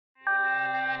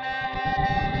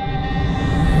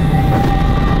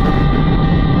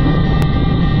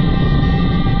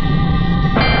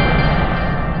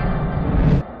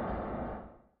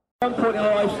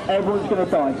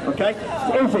die, okay?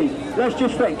 It's easy. Let's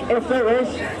just think, if there is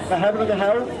a heaven and a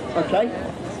hell, okay,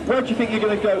 where do you think you're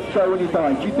going to go when you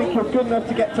die? Do you think you're good enough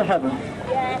to get to heaven?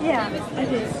 Yeah, I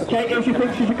do. Okay, if you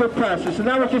think she's a good person. So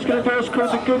now we're just going to do what's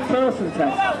called the good person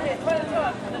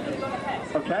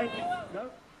test. Okay? No?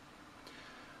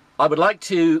 I would like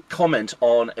to comment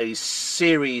on a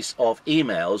series of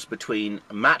emails between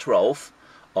Matt Rolfe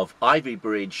of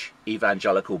Ivybridge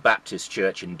Evangelical Baptist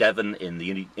Church in Devon in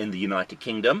the United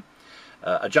Kingdom,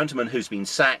 a gentleman who's been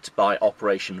sacked by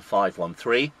Operation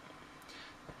 513,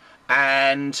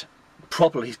 and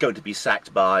probably he's going to be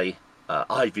sacked by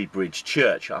Ivybridge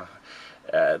Church.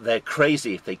 They're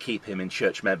crazy if they keep him in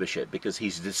church membership, because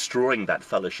he's destroying that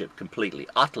fellowship completely,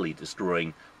 utterly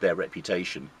destroying their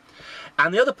reputation.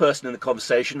 And the other person in the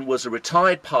conversation was a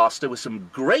retired pastor with some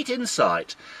great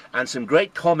insight and some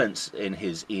great comments in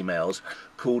his emails,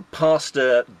 called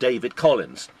Pastor David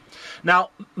Collins. Now,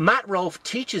 Matt Rolfe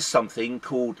teaches something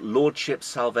called Lordship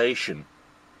salvation.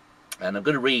 And I'm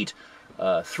going to read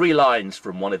 3 lines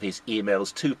from one of his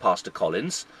emails to Pastor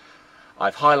Collins.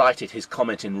 I've highlighted his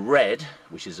comment in red,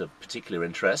 which is of particular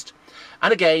interest.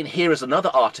 And again, here is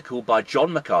another article by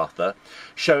John MacArthur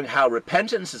showing how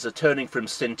repentance is a turning from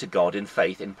sin to God in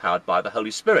faith empowered by the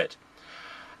Holy Spirit.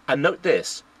 And note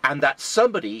this, and that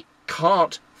somebody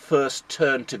can't first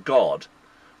turn to God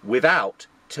without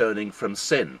turning from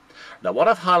sin. Now, what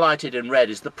I've highlighted in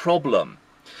red is the problem.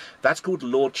 That's called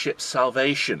Lordship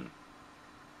salvation.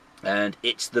 And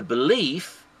it's the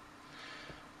belief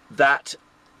that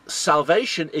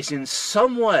salvation is in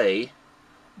some way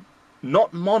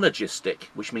not monergistic,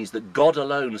 which means that God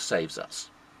alone saves us,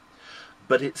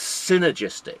 but it's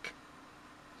synergistic.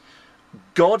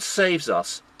 God saves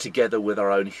us together with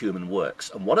our own human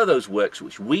works, and one of those works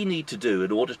which we need to do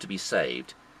in order to be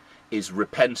saved is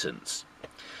repentance.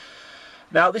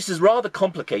 Now, this is rather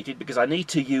complicated because I need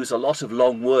to use a lot of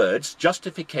long words.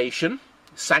 Justification,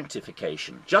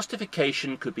 sanctification.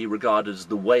 Justification could be regarded as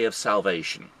the way of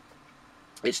salvation.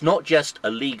 It's not just a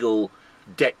legal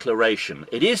declaration.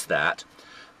 It is that,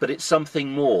 but it's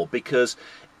something more, because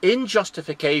in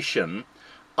justification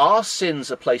our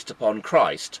sins are placed upon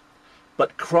Christ,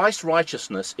 but Christ's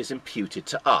righteousness is imputed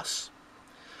to us.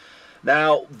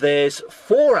 Now, there's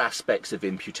 4 aspects of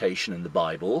imputation in the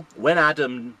Bible. When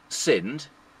Adam sinned,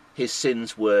 his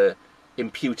sins were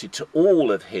imputed to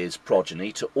all of his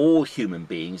progeny, to all human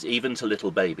beings, even to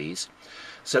little babies.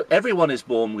 So everyone is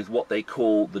born with what they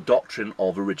call the doctrine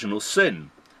of original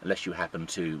sin, unless you happen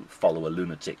to follow a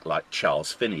lunatic like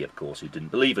Charles Finney, of course, who didn't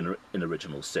believe in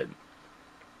original sin.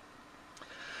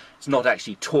 It's not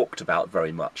actually talked about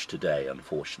very much today,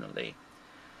 unfortunately.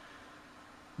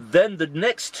 Then the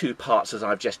next 2 parts, as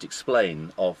I've just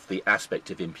explained, of the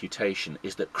aspect of imputation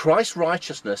is that Christ's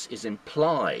righteousness is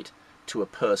implied to a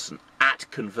person at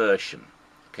conversion.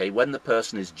 Okay, when the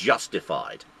person is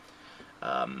justified,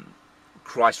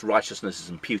 Christ's righteousness is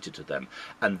imputed to them,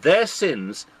 and their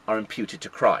sins are imputed to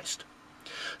Christ.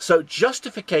 So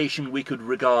justification we could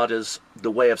regard as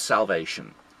the way of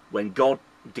salvation, when God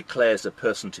declares a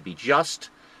person to be just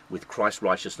with Christ's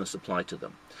righteousness applied to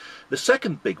them. The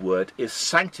second big word is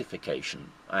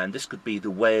sanctification, and this could be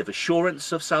the way of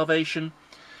assurance of salvation.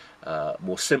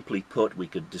 More simply put, we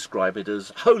could describe it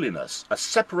as holiness, a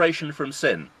separation from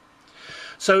sin.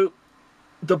 So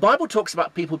the Bible talks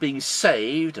about people being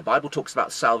saved, the Bible talks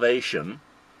about salvation,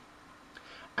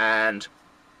 and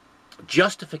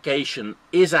justification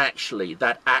is actually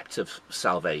that act of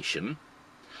salvation.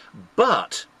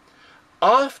 But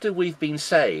after we've been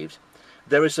saved,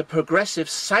 there is a progressive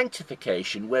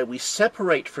sanctification where we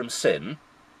separate from sin,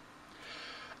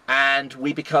 and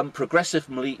we become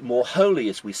progressively more holy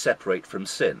as we separate from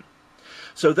sin.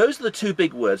 So those are the 2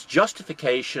 big words,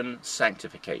 justification,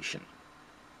 sanctification.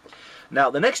 Now,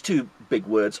 the next 2 big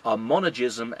words are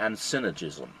monergism and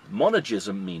synergism.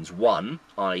 Monergism means one,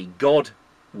 i.e. God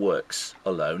works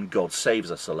alone, God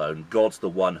saves us alone, God's the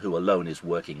one who alone is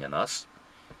working in us.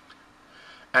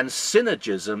 And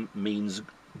synergism means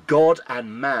God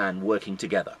and man working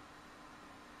together.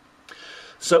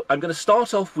 So I'm going to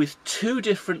start off with 2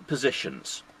 different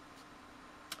positions.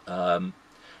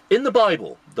 In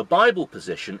the Bible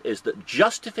position is that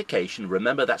justification,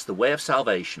 remember that's the way of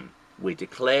salvation. We're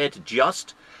declared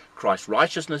just, Christ's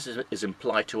righteousness is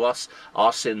implied to us,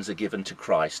 our sins are given to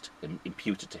Christ and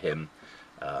imputed to him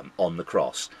on the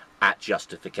cross at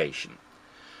justification.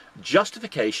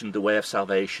 Justification, the way of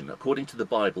salvation, according to the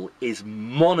Bible, is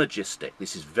monergistic.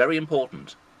 This is very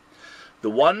important. The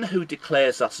one who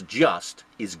declares us just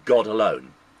is God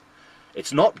alone.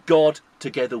 It's not God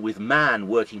together with man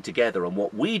working together, and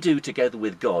what we do together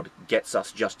with God gets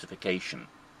us justification.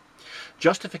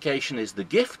 Justification is the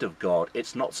gift of God.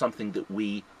 It's not something that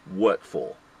we work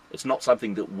for. It's not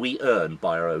something that we earn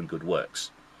by our own good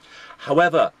works.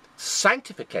 However,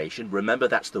 sanctification, remember,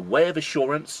 that's the way of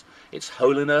assurance. It's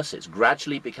holiness. It's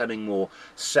gradually becoming more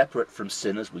separate from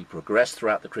sin as we progress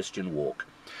throughout the Christian walk.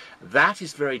 That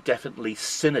is very definitely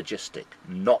synergistic,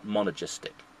 not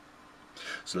monergistic.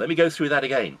 So let me go through that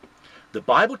again. The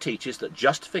Bible teaches that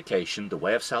justification, the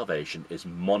way of salvation, is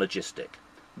monergistic.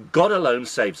 God alone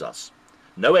saves us.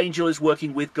 No angel is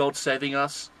working with God saving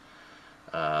us.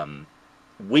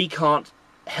 We can't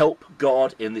help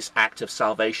God in this act of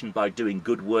salvation by doing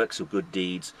good works or good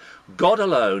deeds. God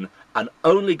alone, and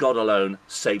only God alone,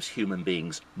 saves human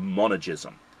beings.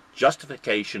 Monergism.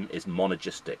 Justification is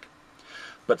monergistic.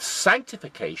 But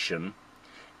sanctification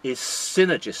is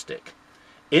synergistic.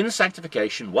 In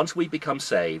sanctification, once we become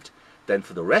saved, then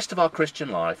for the rest of our Christian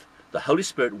life, the Holy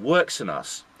Spirit works in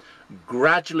us,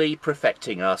 gradually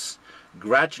perfecting us,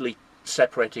 gradually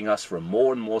separating us from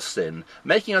more and more sin,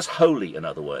 making us holy, in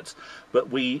other words. But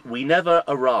we never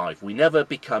arrive. We never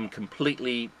become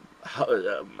completely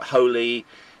holy.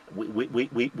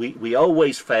 We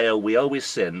always fail. We always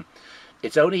sin.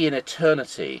 It's only in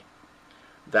eternity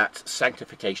that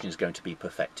sanctification is going to be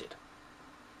perfected.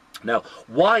 Now,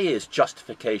 why is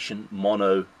justification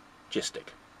monergistic?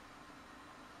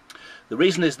 The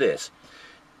reason is this.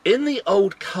 In the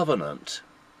Old Covenant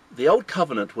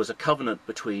was a covenant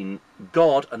between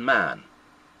God and man.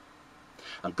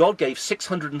 And God gave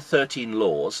 613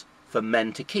 laws for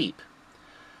men to keep.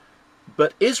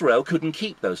 But Israel couldn't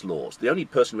keep those laws. The only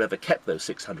person who ever kept those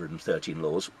 613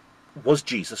 laws was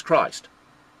Jesus Christ.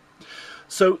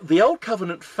 So the Old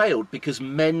Covenant failed because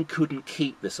men couldn't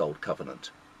keep this Old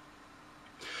Covenant.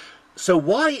 So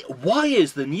why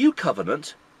is the New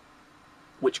Covenant,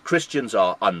 which Christians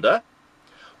are under,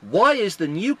 why is the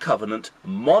New Covenant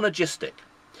monergistic?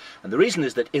 And the reason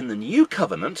is that in the New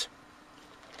Covenant,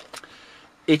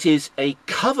 it is a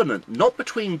covenant not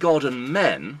between God and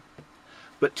men,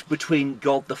 but between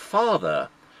God the Father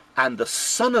and the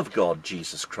Son of God,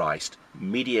 Jesus Christ,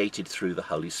 mediated through the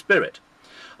Holy Spirit.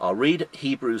 I'll read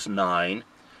Hebrews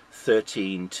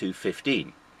 9:13 to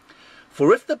 15.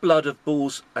 For if the blood of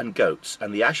bulls and goats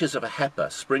and the ashes of a heifer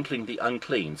sprinkling the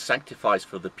unclean sanctifies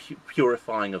for the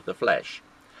purifying of the flesh,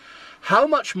 how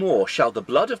much more shall the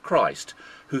blood of Christ,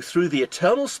 who through the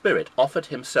eternal Spirit offered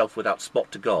himself without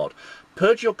spot to God,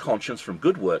 purge your conscience from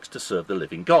good works to serve the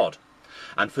living God?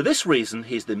 And for this reason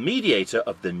he is the mediator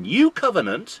of the new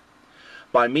covenant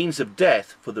by means of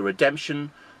death for the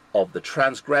redemption of the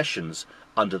transgressions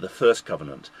under the first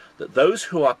covenant, that those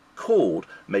who are called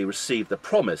may receive the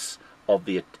promise of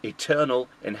the eternal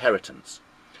inheritance.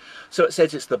 So it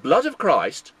says it's the blood of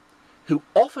Christ who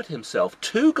offered himself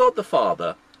to God the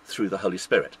Father through the Holy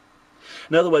Spirit.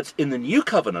 In other words, in the new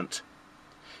covenant,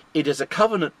 it is a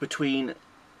covenant between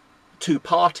two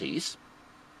parties,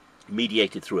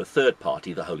 mediated through a third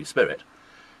party, the Holy Spirit.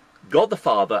 God the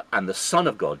Father and the Son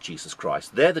of God, Jesus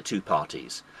Christ, they're the two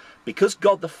parties. Because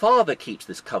God the Father keeps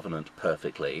this covenant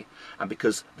perfectly, and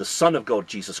because the Son of God,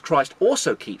 Jesus Christ,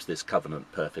 also keeps this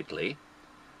covenant perfectly,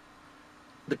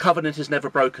 the covenant is never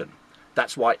broken.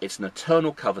 That's why it's an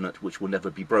eternal covenant which will never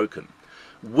be broken.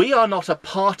 We are not a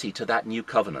party to that new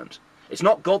covenant. It's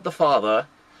not God the Father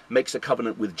makes a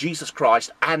covenant with Jesus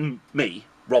Christ and me,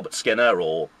 Robert Skinner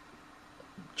or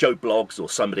Joe Bloggs or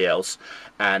somebody else,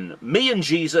 and me and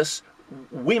Jesus,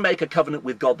 we make a covenant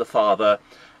with God the Father,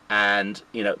 and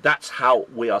that's how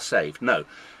we are saved. No,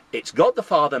 it's God the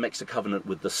Father makes a covenant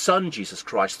with the Son, Jesus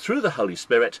Christ, through the Holy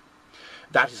Spirit.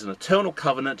 That is an eternal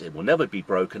covenant. It will never be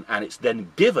broken, and it's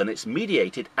then given, it's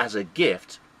mediated as a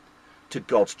gift to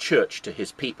God's church, to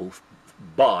his people,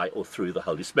 by or through the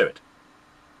Holy Spirit.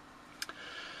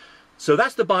 So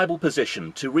that's the Bible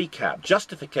position. To recap,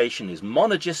 justification is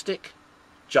monergistic.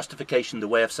 Justification, the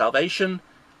way of salvation,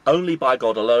 only by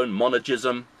God alone,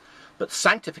 monergism. But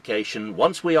sanctification,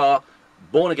 once we are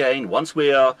born again, once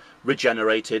we are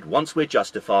regenerated, once we're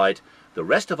justified, the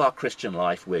rest of our Christian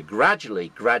life, we're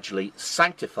gradually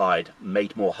sanctified,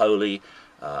 made more holy,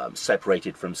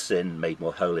 separated from sin, made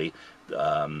more holy.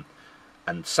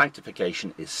 And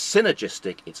sanctification is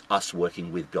synergistic. It's us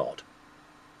working with God.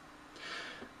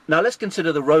 Now let's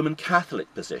consider the Roman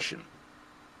Catholic position.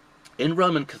 In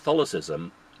Roman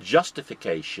Catholicism,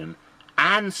 justification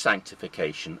and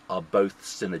sanctification are both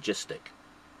synergistic.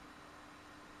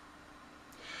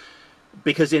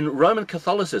 Because in Roman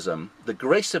Catholicism, the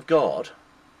grace of God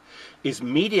is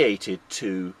mediated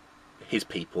to his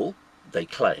people, they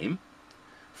claim,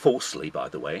 falsely by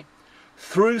the way,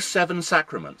 through 7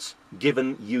 sacraments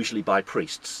given usually by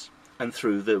priests and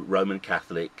through the Roman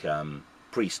Catholic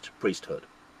priesthood.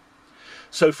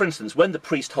 So, for instance, when the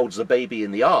priest holds the baby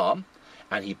in the arm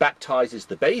and he baptizes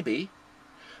the baby,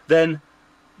 then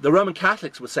the Roman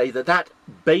Catholics would say that that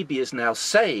baby is now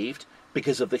saved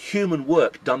because of the human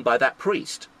work done by that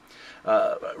priest.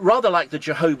 Rather like the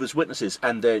Jehovah's Witnesses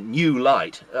and their new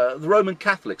light, the Roman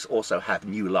Catholics also have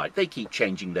new light. They keep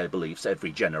changing their beliefs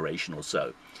every generation or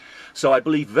so. So I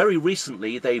believe very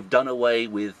recently they've done away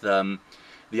with the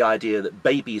idea that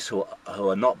babies who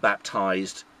are not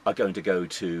baptized are going to go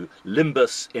to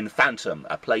limbus infantum,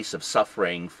 a place of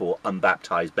suffering for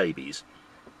unbaptized babies.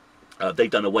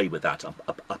 They've done away with that,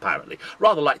 apparently.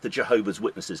 Rather like the Jehovah's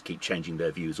Witnesses keep changing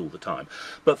their views all the time.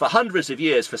 But for hundreds of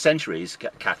years, for centuries,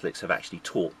 Catholics have actually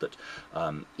taught that,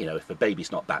 you know, if a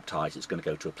baby's not baptized, it's going to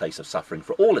go to a place of suffering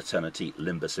for all eternity,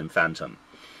 limbus infantum.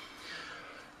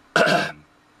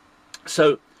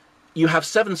 So you have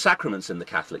 7 sacraments in the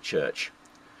Catholic Church,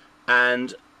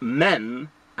 and men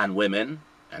and women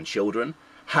and children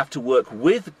have to work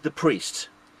with the priest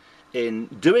in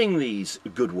doing these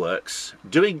good works,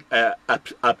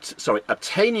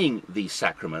 obtaining these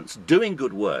sacraments, doing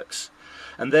good works,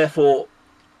 and therefore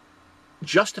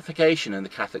justification in the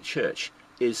Catholic Church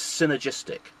is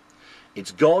synergistic.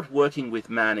 It's God working with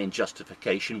man in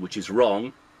justification, which is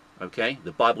wrong, okay?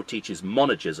 The Bible teaches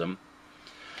monergism,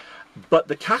 but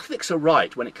the Catholics are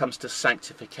right when it comes to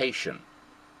sanctification.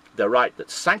 They're right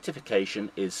that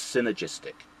sanctification is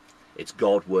synergistic. It's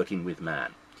God working with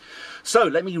man. So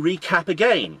let me recap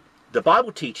again. The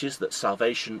Bible teaches that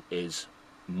salvation is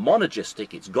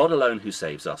monergistic. It's God alone who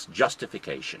saves us,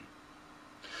 justification.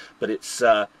 But it's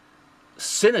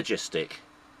synergistic.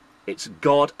 It's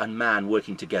God and man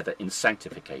working together in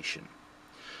sanctification.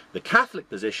 The Catholic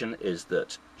position is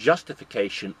that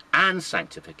justification and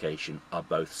sanctification are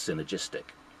both synergistic.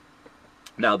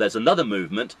 Now there's another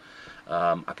movement,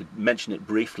 I could mention it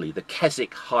briefly, the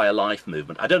Keswick Higher Life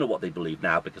movement. I don't know what they believe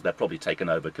now because they're probably taken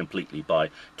over completely by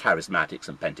charismatics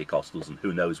and Pentecostals, and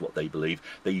who knows what they believe.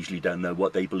 They usually don't know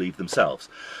what they believe themselves.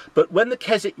 But when the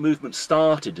Keswick movement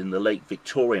started in the late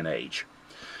Victorian age,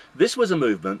 this was a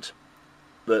movement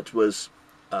that was,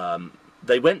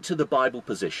 they went to the Bible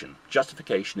position.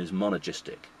 Justification is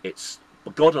monergistic. It's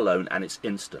God alone and it's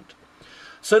instant.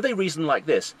 So they reason like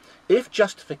this: if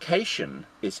justification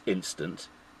is instant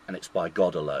and it's by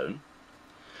God alone,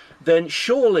 then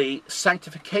surely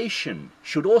sanctification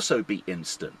should also be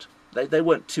instant. They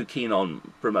weren't too keen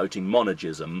on promoting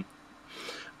monergism,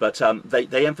 but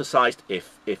they emphasized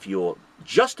if you're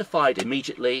justified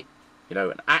immediately, you know,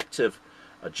 an act of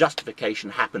justification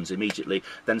happens immediately,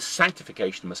 then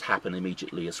sanctification must happen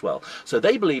immediately as well. So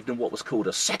they believed in what was called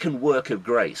a second work of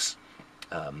grace.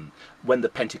 When the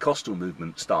Pentecostal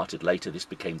movement started later, this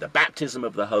became the baptism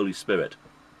of the Holy Spirit.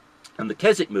 And the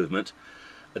Keswick movement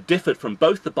differed from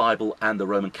both the Bible and the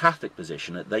Roman Catholic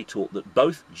position. They taught that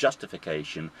both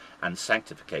justification and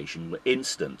sanctification were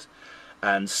instant.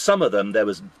 And some of them, there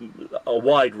was a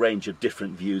wide range of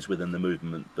different views within the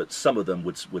movement, but some of them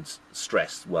would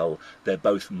stress, well, they're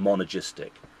both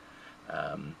monergistic.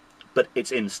 But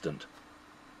it's instant.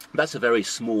 That's a very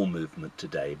small movement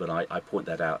today, but I point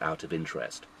that out of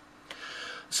interest.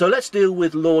 So let's deal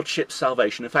with Lordship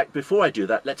salvation. In fact, before I do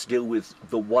that, let's deal with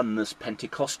the Oneness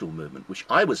Pentecostal movement, which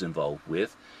I was involved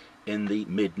with in the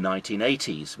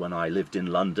mid-1980s. When I lived in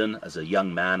London as a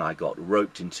young man, I got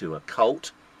roped into a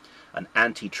cult, an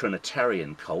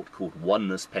anti-Trinitarian cult called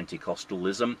Oneness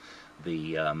Pentecostalism.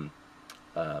 The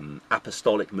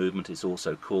Apostolic movement is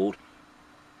also called.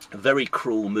 A very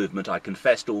cruel movement. I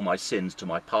confessed all my sins to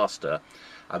my pastor.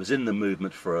 I was in the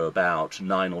movement for about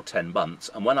 9 or 10 months,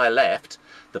 and when I left,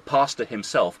 the pastor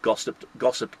himself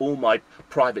gossiped all my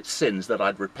private sins that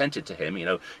I'd repented to him. You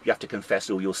know, you have to confess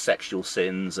all your sexual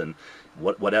sins and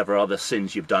whatever other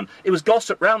sins you've done. It was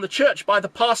gossiped round the church by the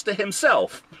pastor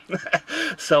himself.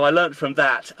 So I learned from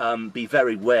that, be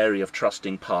very wary of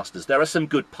trusting pastors. There are some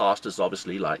good pastors,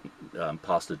 obviously, like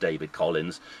Pastor David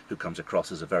Collins, who comes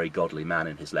across as a very godly man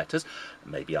in his letters.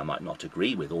 Maybe I might not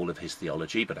agree with all of his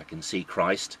theology, but I can see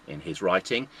Christ in his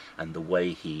writing and the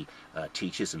way he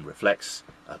teaches and reflects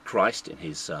Christ in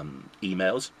his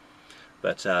emails.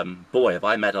 But boy, have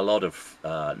I met a lot of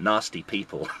nasty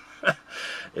people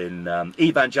in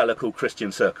evangelical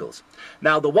Christian circles.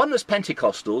 Now, the Oneness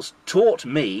Pentecostals taught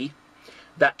me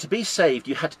that to be saved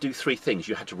you had to do 3 things.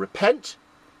 You had to repent,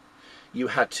 you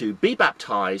had to be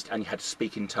baptized, and you had to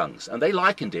speak in tongues. And they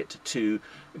likened it to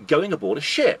going aboard a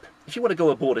ship. If you want to go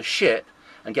aboard a ship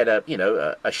and get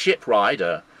a ship ride,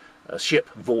 a ship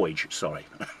voyage, sorry,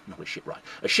 not a ship ride,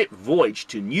 a ship voyage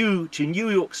to New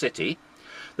York City,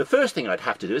 the first thing I'd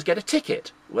have to do is get a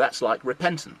ticket. Well, that's like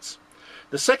repentance.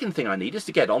 The second thing I need is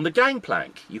to get on the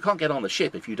gangplank. You can't get on the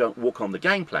ship if you don't walk on the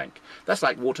gangplank. That's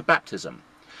like water baptism.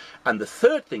 And the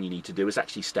third thing you need to do is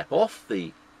actually step off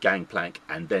the gangplank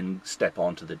and then step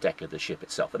onto the deck of the ship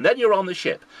itself. And then you're on the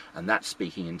ship, and that's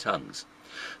speaking in tongues.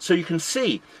 So you can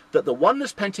see that the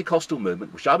Oneness Pentecostal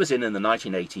movement, which I was in the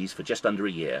 1980s for just under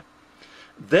a year,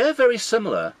 they're very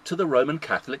similar to the Roman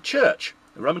Catholic Church.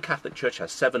 The Roman Catholic Church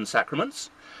has 7 sacraments.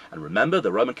 And remember,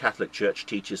 the Roman Catholic Church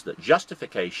teaches that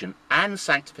justification and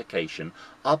sanctification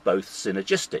are both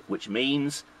synergistic, which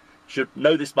means, you should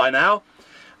know this by now,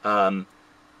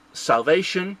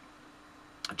 salvation,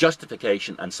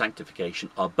 justification and sanctification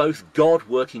are both God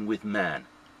working with man.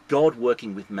 God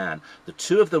working with man. The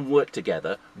two of them work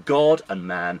together, God and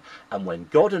man, and when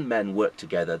God and men work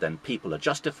together, then people are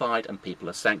justified and people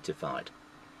are sanctified.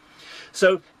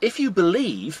 So if you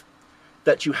believe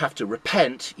that you have to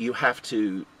repent, you have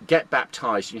to get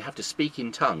baptized, you have to speak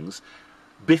in tongues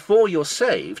before you're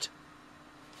saved,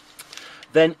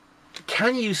 then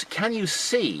can you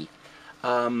see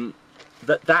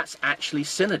that that's actually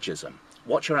synergism?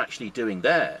 What you're actually doing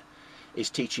there is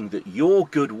teaching that your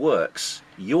good works,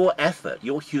 your effort,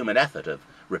 your human effort of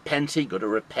repenting, got to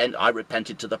repent. I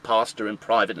repented to the pastor in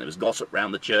private and it was gossip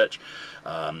around the church.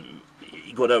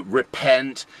 You've got to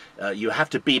repent, you have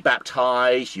to be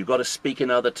baptized, you've got to speak in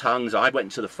other tongues. I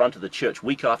went to the front of the church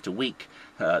week after week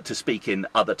to speak in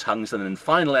other tongues, and then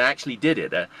finally I actually did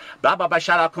it. And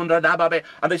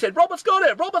they said, Robert's got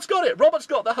it, Robert's got it, Robert's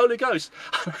got the Holy Ghost.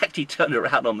 I actually turned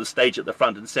around on the stage at the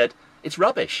front and said, it's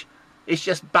rubbish. It's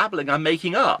just babbling I'm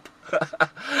making up.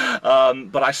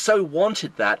 But I so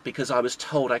wanted that because I was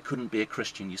told I couldn't be a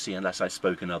Christian, you see, unless I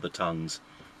spoke in other tongues.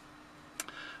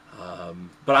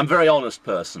 But I'm a very honest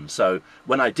person, so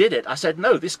when I did it, I said,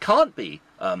 no, this can't be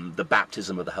the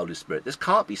baptism of the Holy Spirit. This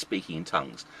can't be speaking in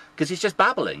tongues, because it's just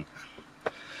babbling.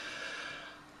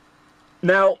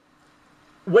 Now,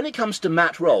 when it comes to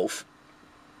Matt Rolfe,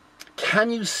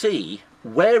 can you see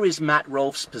where is Matt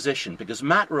Rolfe's position? Because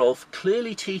Matt Rolfe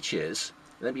clearly teaches,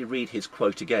 let me read his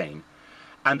quote again,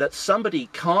 and that somebody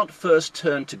can't first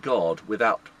turn to God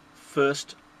without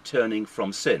first turning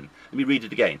from sin. Let me read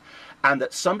it again. And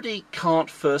that somebody can't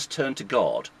first turn to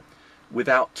God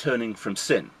without turning from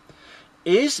sin.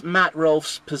 Is Matt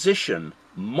Rolfe's position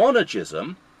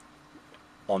monergism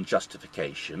on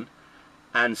justification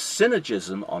and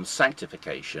synergism on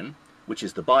sanctification, which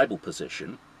is the Bible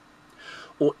position,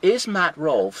 or is Matt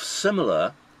Rolfe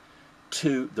similar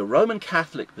to the Roman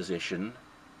Catholic position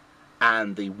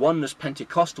and the Oneness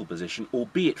Pentecostal position,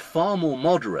 albeit far more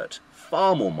moderate,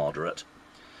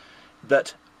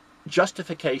 that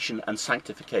justification and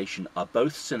sanctification are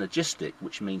both synergistic,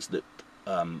 which means that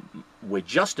we're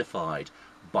justified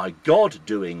by God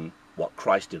doing what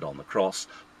Christ did on the cross,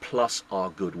 plus our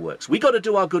good works. We got to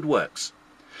do our good works.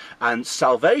 And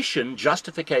salvation,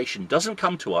 justification, doesn't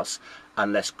come to us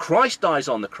unless Christ dies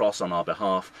on the cross on our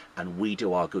behalf and we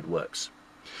do our good works.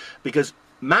 Because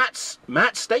Matt's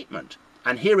statement,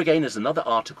 and here again is another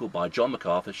article by John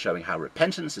MacArthur showing how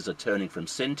repentance is a turning from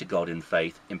sin to God in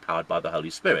faith, empowered by the Holy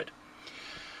Spirit.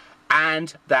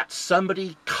 And that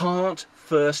somebody can't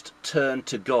first turn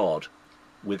to God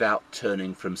without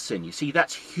turning from sin. You see,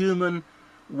 that's human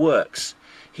works.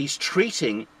 He's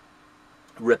treating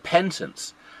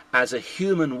repentance as a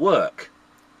human work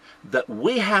that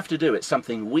we have to do. It's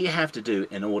something we have to do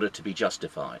in order to be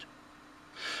justified.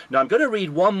 Now I'm going to read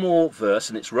one more verse,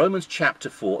 and it's Romans chapter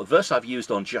 4, a verse I've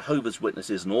used on Jehovah's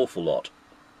Witnesses an awful lot.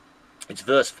 It's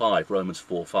verse 5, Romans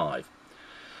 4:5.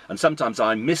 And sometimes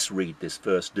I misread this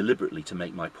verse deliberately to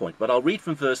make my point, but I'll read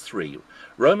from verse 3.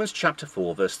 Romans chapter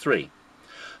 4, verse 3.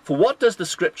 For what does the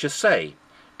scripture say?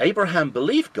 Abraham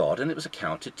believed God, and it was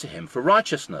accounted to him for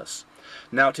righteousness.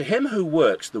 Now to him who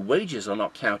works, the wages are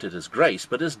not counted as grace,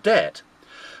 but as debt.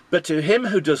 But to him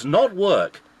who does not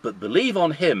work, but believe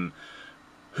on him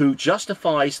who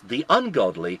justifies the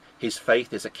ungodly, his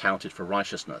faith is accounted for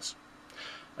righteousness.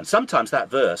 And sometimes that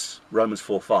verse, Romans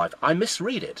 4:5, I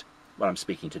misread it when I'm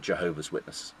speaking to Jehovah's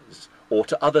Witnesses or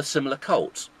to other similar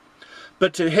cults.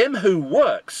 But to him who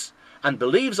works and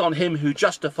believes on him who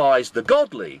justifies the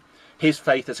godly, his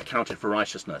faith is accounted for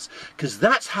righteousness. Because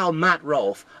that's how Matt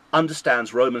Rolfe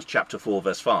understands Romans chapter 4,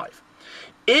 verse 5.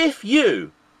 If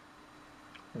you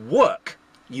work,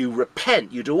 you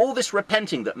repent, you do all this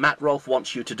repenting that Matt Rolfe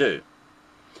wants you to do,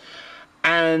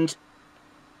 and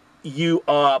you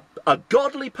are a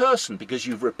godly person because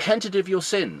you've repented of your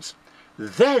sins,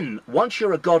 then once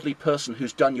you're a godly person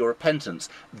who's done your repentance,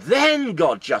 then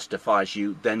God justifies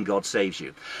you, then God saves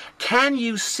you. Can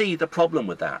you see the problem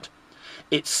with that?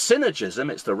 It's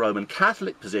synergism, it's the Roman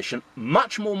Catholic position,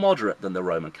 much more moderate than the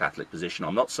Roman Catholic position.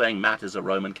 I'm not saying Matt is a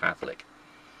Roman Catholic.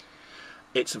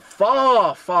 It's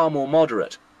far, far more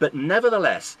moderate, but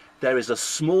nevertheless, there is a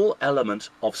small element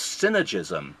of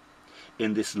synergism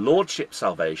in this Lordship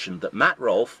salvation that Matt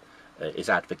Rolfe is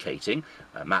advocating,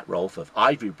 Matt Rolfe of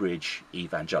Ivybridge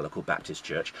Evangelical Baptist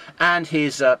Church, and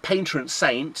his patron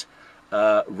saint,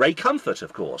 Ray Comfort,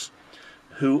 of course,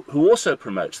 who also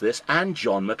promotes this, and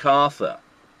John MacArthur.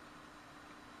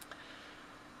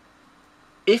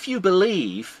 If you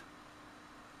believe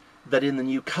that in the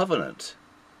New Covenant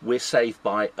we're saved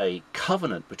by a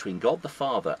covenant between God the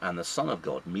Father and the Son of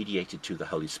God, mediated to the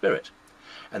Holy Spirit,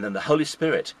 and then the Holy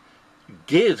Spirit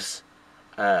gives,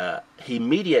 he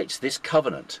mediates this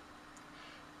covenant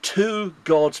to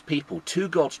God's people, to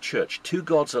God's church, to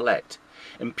God's elect,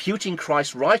 imputing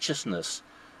Christ's righteousness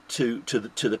to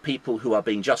the people who are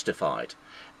being justified,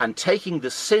 and taking the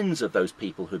sins of those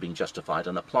people who are being justified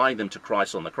and applying them to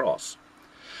Christ on the cross.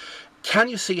 Can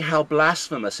you see how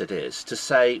blasphemous it is to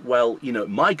say, well, you know,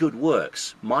 my good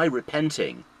works, my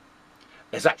repenting,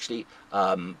 is actually,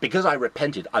 because I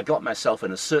repented, I got myself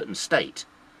in a certain state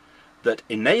that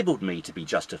enabled me to be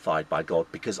justified by God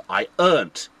because I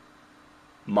earned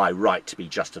my right to be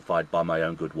justified by my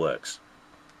own good works.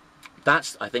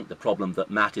 That's, I think, the problem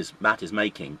that Matt is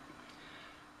making.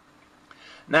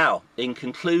 Now, in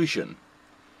conclusion,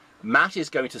 Matt is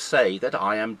going to say that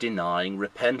I am denying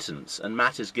repentance, and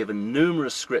Matt has given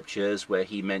numerous scriptures where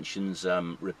he mentions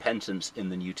repentance in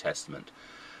the New Testament.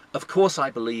 Of course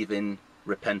I believe in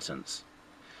repentance.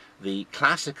 The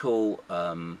classical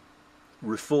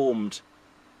Reformed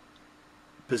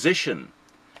position,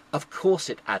 of course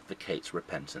it advocates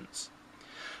repentance.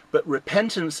 But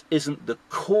repentance isn't the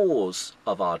cause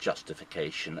of our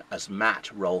justification, as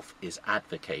Matt Rolfe is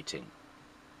advocating.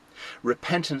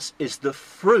 Repentance is the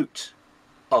fruit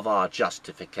of our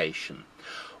justification.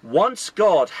 Once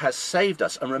God has saved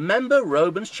us, and remember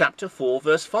Romans chapter 4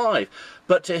 verse 5,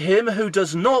 but to him who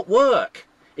does not work,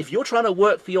 if you're trying to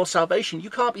work for your salvation,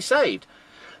 you can't be saved.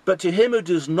 But to him who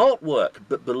does not work,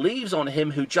 but believes on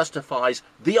him who justifies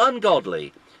the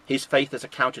ungodly, his faith is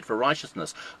accounted for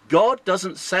righteousness. God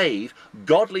doesn't save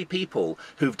godly people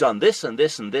who've done this and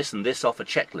this and this and this off a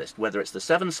checklist, whether it's the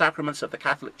 7 sacraments of the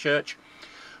Catholic Church,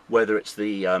 whether it's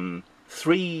the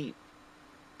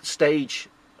 3-stage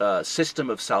system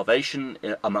of salvation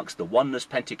amongst the oneness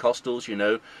Pentecostals, you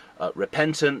know,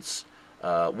 repentance,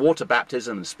 water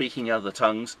baptism and speaking in other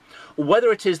tongues, or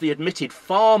whether it is the admitted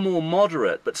far more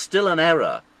moderate but still an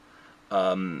error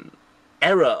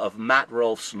of Matt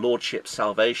Rolfe's Lordship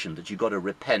salvation, that you've got to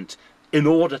repent in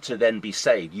order to then be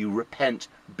saved. You repent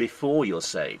before you're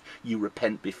saved. You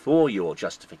repent before your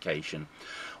justification.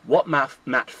 What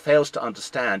Matt fails to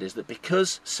understand is that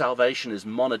because salvation is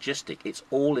monergistic, it's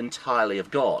all entirely of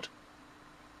God.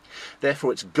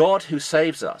 Therefore, it's God who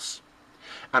saves us.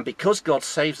 And because God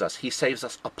saves us, he saves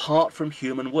us apart from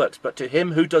human works. But to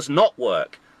him who does not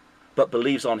work, but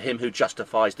believes on him who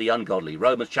justifies the ungodly.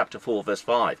 Romans chapter 4 verse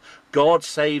 5. God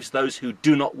saves those who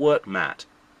do not work, Matt.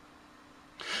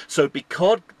 So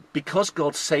because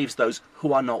God saves those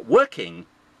who are not working,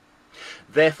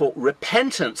 therefore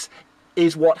repentance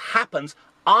is what happens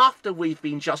after we've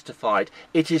been justified.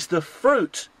 It is the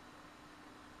fruit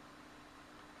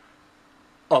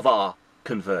of our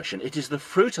conversion. It is the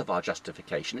fruit of our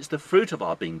justification. It's the fruit of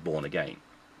our being born again.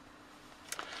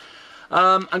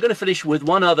 I'm going to finish with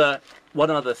one other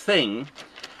thing,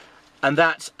 and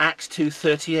that's Acts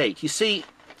 2:38. You see,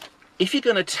 if you're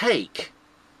going to take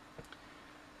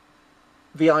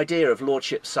the idea of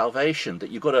Lordship salvation, that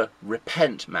you've got to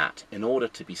repent, Matt, in order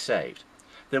to be saved,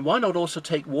 then why not also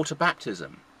take water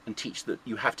baptism and teach that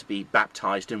you have to be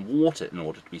baptized in water in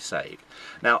order to be saved?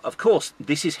 Now, of course,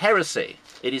 this is heresy.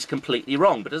 It is completely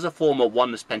wrong. But as a former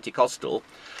oneness Pentecostal,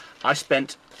 I've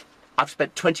spent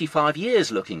 25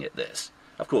 years looking at this.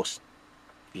 Of course,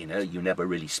 you know, you never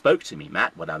really spoke to me,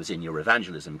 Matt, when I was in your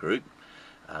evangelism group.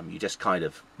 You just kind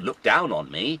of looked down on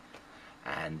me,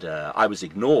 and I was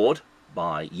ignored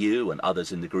by you and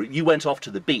others in the group. You went off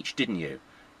to the beach, didn't you?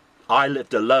 I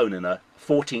lived alone in a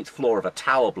 14th floor of a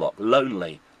tower block,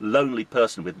 lonely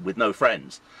person with no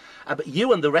friends. But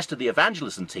you and the rest of the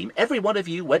evangelism team, every one of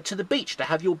you went to the beach to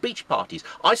have your beach parties.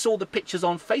 I saw the pictures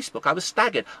on Facebook. I was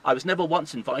staggered. I was never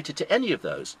once invited to any of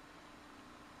those.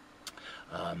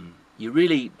 You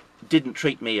really didn't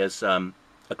treat me as a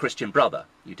Christian brother.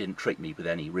 You didn't treat me with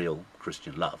any real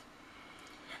Christian love.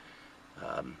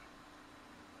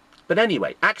 But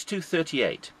anyway, Acts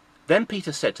 2:38. Then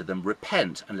Peter said to them,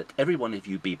 repent and let every one of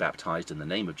you be baptized in the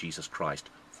name of Jesus Christ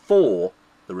for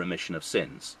the remission of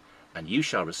sins. and you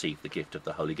shall receive the gift of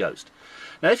the Holy Ghost.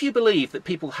 Now, if you believe that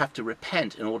people have to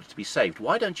repent in order to be saved,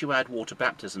 why don't you add water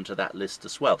baptism to that list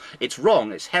as well? It's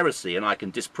wrong, it's heresy, and I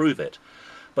can disprove it.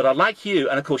 But I'd like you,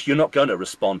 and of course you're not going to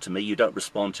respond to me, you don't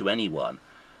respond to anyone.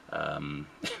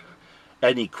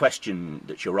 Any question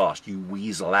that you're asked, you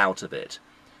weasel out of it.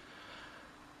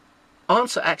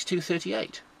 Answer Acts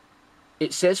 2:38.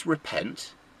 It says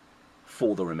repent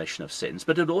for the remission of sins,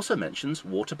 but it also mentions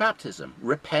water baptism.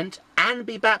 Repent and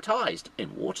be baptized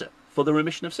in water for the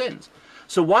remission of sins.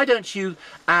 So why don't you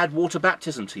add water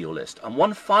baptism to your list? And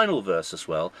one final verse as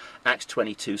well, Acts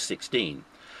 22:16.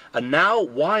 And now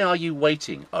why are you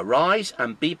waiting? Arise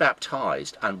and be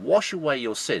baptized and wash away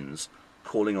your sins,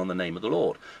 calling on the name of the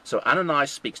Lord. So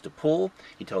Ananias speaks to Paul.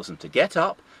 He tells him to get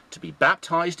up, to be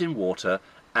baptized in water,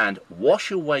 and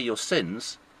wash away your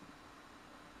sins,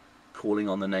 calling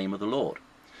on the name of the Lord.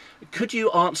 Could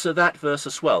you answer that verse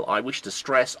as well? I wish to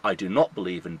stress I do not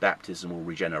believe in baptismal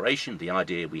regeneration. The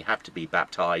idea we have to be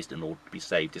baptized in order to be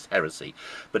saved is heresy.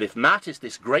 But if Matt is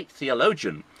this great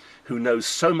theologian who knows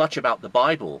so much about the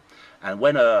Bible, and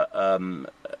when a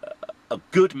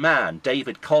good man,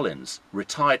 David Collins,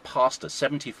 retired pastor,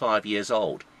 75 years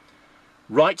old,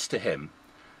 writes to him,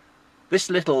 this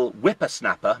little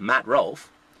whippersnapper, Matt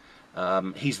Rolfe,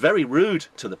 he's very rude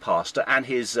to the pastor, and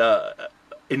his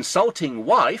insulting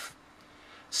wife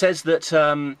says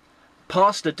that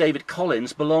Pastor David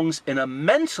Collins belongs in a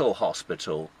mental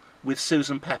hospital with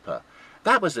Susan Pepper.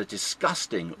 That was a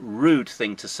disgusting, rude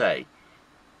thing to say.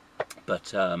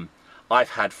 But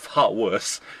I've had far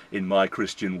worse in my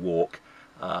Christian walk.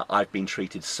 I've been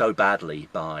treated so badly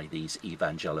by these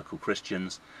evangelical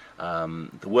Christians. The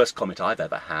worst comment I've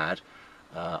ever had,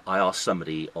 I asked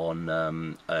somebody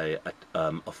on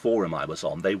a forum I was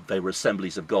on. They were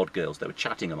Assemblies of God girls. They were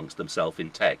chatting amongst themselves in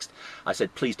text. I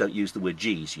said, please don't use the word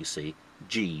G's, you see.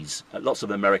 G's. Lots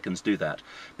of Americans do that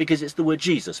because it's the word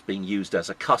Jesus being used as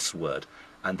a cuss word.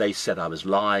 And they said I was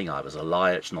lying, I was a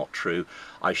liar, it's not true.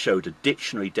 I showed a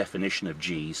dictionary definition of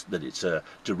G's, that it's a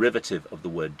derivative of the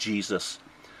word Jesus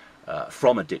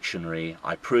from a dictionary.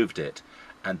 I proved it.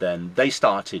 And then they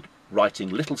started writing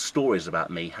little stories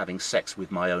about me having sex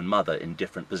with my own mother in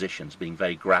different positions, being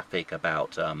very graphic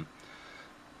about,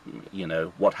 you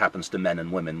know, what happens to men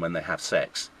and women when they have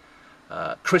sex.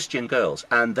 Christian girls,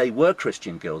 and they were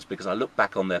Christian girls because I looked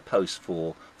back on their posts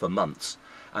for months,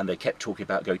 and they kept talking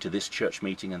about going to this church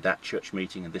meeting and that church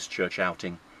meeting and this church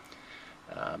outing.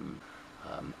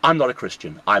 I'm not a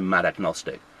Christian, I'm mad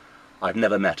agnostic. I've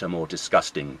never met a more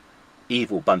disgusting,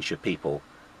 evil bunch of people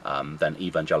than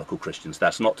evangelical Christians.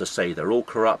 That's not to say they're all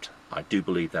corrupt. I do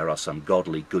believe there are some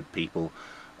godly, good people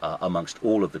amongst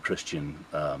all of the Christian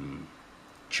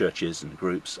churches and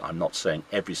groups. I'm not saying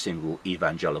every single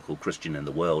evangelical Christian in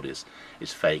the world is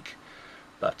fake,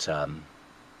 but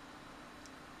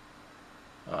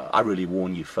I really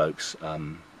warn you folks,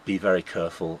 be very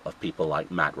careful of people like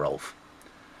Matt Rolfe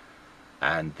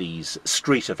and these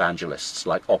street evangelists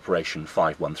like Operation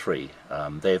 513.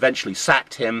 They eventually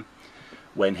sacked him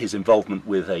when his involvement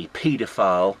with a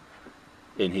pedophile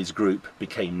in his group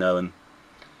became known.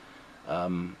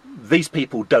 These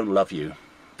people don't love you.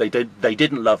 They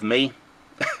didn't love me,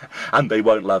 and they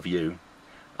won't love you.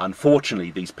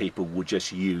 Unfortunately, these people will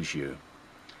just use you.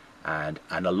 And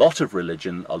a lot of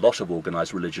religion, a lot of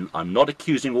organized religion, I'm not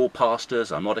accusing all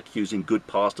pastors, I'm not accusing good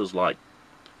pastors like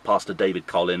Pastor David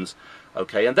Collins,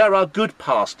 okay? And there are good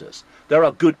pastors. There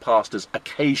are good pastors.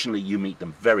 Occasionally you meet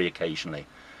them, very occasionally.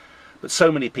 But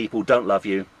so many people don't love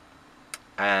you,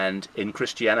 and in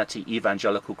Christianity,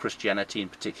 evangelical Christianity in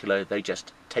particular, they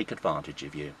just take advantage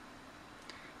of you.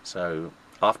 So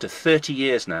after 30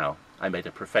 years now, I made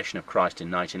a profession of Christ in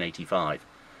 1985.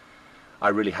 I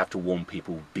really have to warn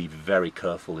people, be very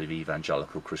careful of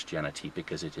evangelical Christianity,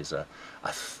 because it is a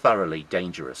thoroughly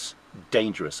dangerous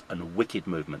and wicked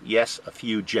movement. Yes, a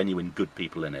few genuine good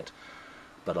people in it,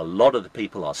 but a lot of the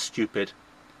people are stupid,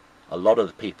 a lot of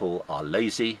the people are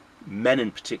lazy. Men in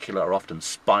particular are often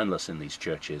spineless in these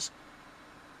churches,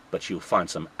 but you'll find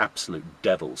some absolute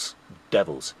devils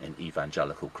in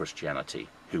evangelical Christianity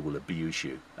who will abuse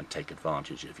you and take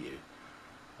advantage of you,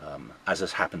 as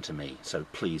has happened to me. So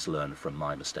please learn from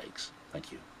my mistakes.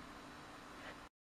 Thank you.